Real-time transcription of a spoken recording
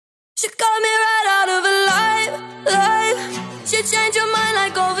She got me right out of a life. She changed your mind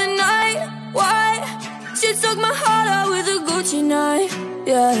like overnight. Why? She took my heart out with a Gucci knife.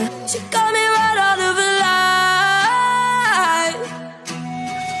 Yeah, she got me right out of a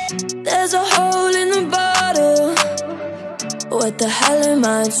life. There's a hole in the bottle. What the hell am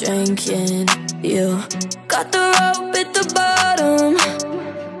I drinking? You got the rope at the bottom.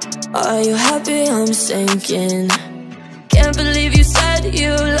 Are you happy I'm sinking? Can't believe you said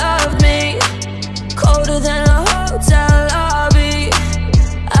you loved me. Colder than a hotel lobby.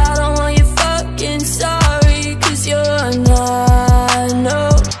 I don't want you fucking sorry, 'cause you're not, no.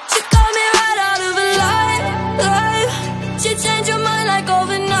 She got me right out of a life. She changed your mind like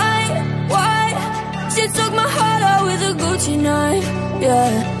overnight. Why? She took my heart out with a Gucci knife.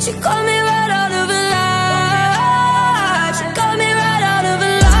 Yeah, she got me right out of a life. She got me right out of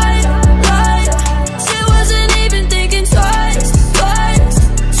a life. She wasn't even thinking twice.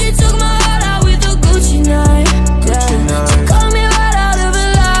 She took my heart out with a Gucci knife. Yeah, she got me right out of a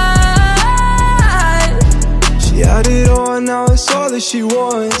life. She had it all, now it's all that she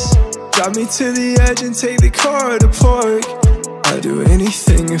wants. Drive me to the edge and take the car to park. I'd do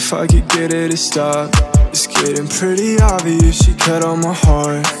anything if I could get her to stop. It's getting pretty obvious she cut on my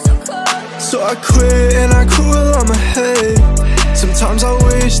heart. So I quit and I cruel on my head. Sometimes I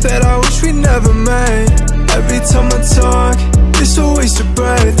wish we never met. Every time I talk, it's a waste of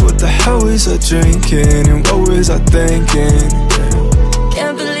breath. What the hell was I drinking and what was I thinking?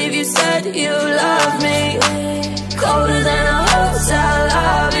 Can't believe you said you love me. Colder than a hotel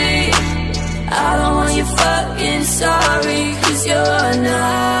lobby. I don't want you fucking sorry, 'cause you're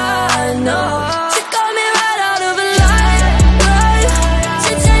not, no. She got me right out of a life.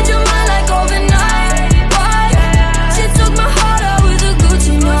 She changed your mind like overnight. Why? She took my heart out with a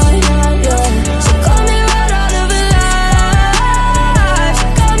Gucci knife. Yeah, she got me right out of a life. She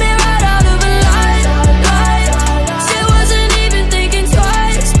got me right out of a life. She wasn't even thinking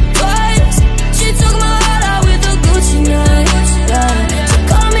twice. She took my heart out with a Gucci knife. Yeah, she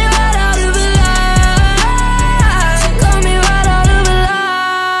got me right out of a life. She got me right out of a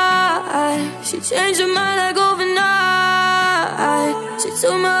life. She changed her mind like overnight. She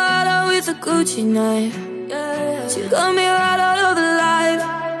took my heart out with a Gucci knife. Yeah, she got me right out.